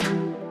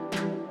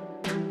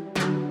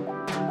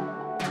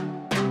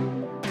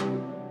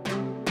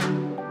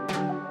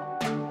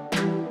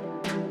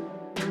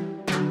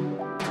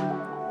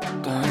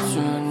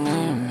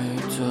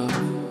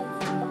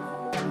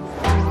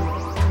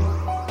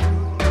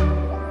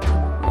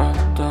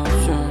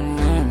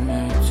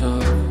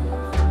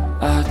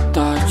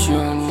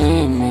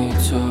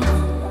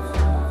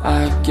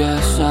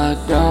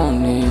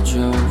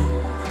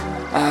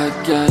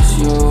guess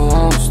you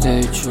won't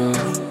stay true.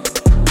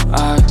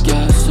 I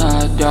guess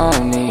I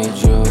don't need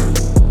you.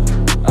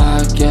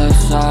 I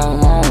guess I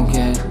won't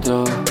get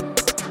through.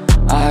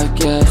 I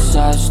guess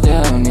I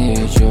still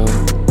need you.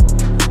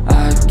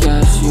 I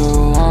guess you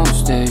won't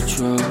stay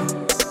true.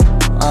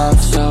 I'm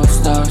so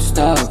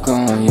stuck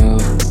on you.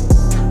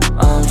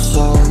 I'm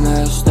so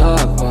messed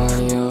up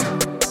on you.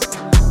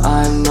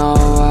 I know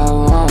I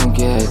won't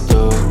get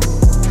through.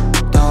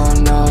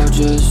 Don't know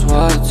just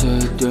what to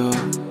do.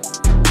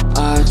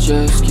 I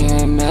just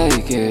can't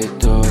make it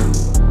through.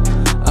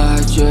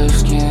 I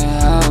just can't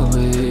help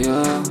it,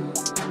 yeah.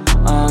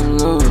 I'm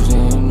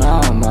losing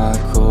all my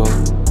cool.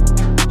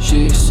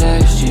 She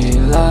says she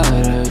love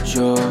the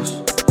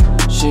juice.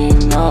 She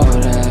know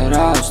that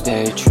I'll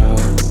stay true.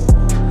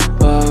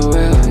 But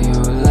will you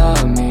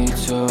love me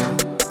too?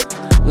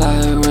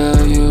 Like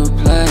will you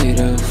play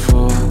the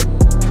fool?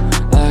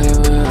 Like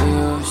will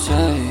you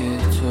say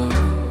it too?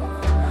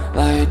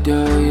 Like do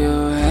you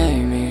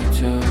hate me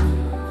too?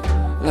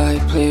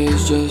 Like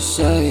please just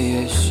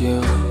say it's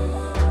you.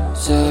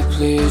 Say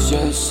please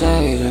just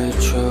say the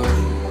truth.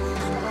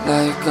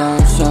 Like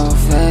I'm so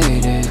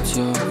faded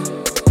too.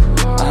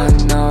 I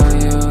know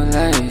you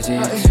lazy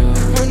too.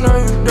 I know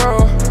you know.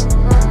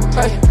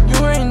 Hey, you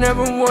ain't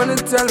never wanna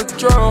tell the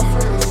truth.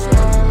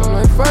 I'm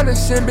like fuck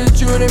this shit,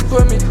 bitch, you didn't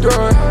put me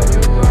through it.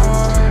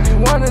 You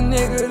want a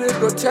nigga to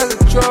go tell the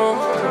truth.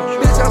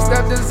 Bitch, I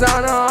step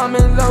designer, I'm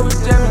in love with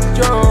Jimmy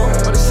Joe.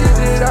 All the shit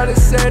that I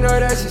just said, all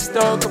that shit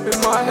stuck up in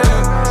my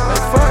head.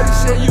 Like fuck this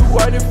shit, you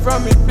wanted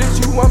from me, bitch,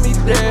 you want me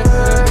dead.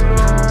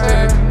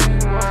 Hey,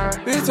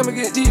 bitch, I'ma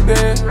get deep,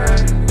 babe.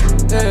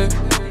 Hey,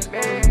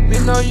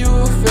 bitch, know you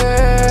a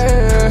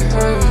fan.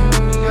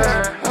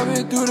 I've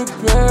been through the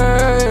pain.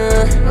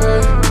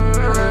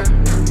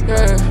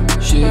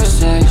 She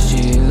says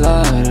she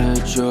love the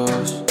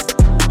juice.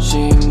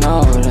 She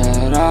know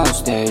that I'll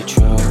stay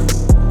true.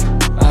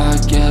 I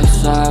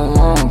guess I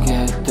won't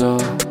get through.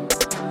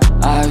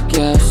 I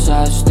guess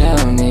I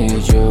still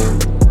need you.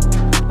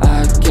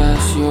 I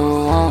guess you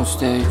won't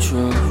stay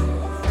true.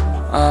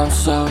 I'm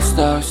so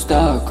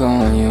stuck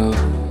on you.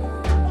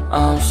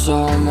 I'm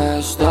so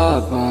messed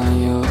up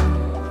on you.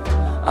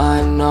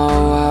 I know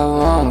I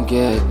won't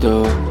get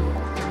through.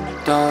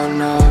 Don't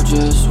know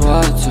just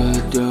what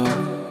to do.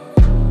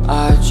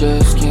 I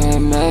just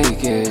can't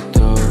make it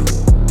through.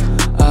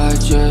 I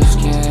just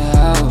can't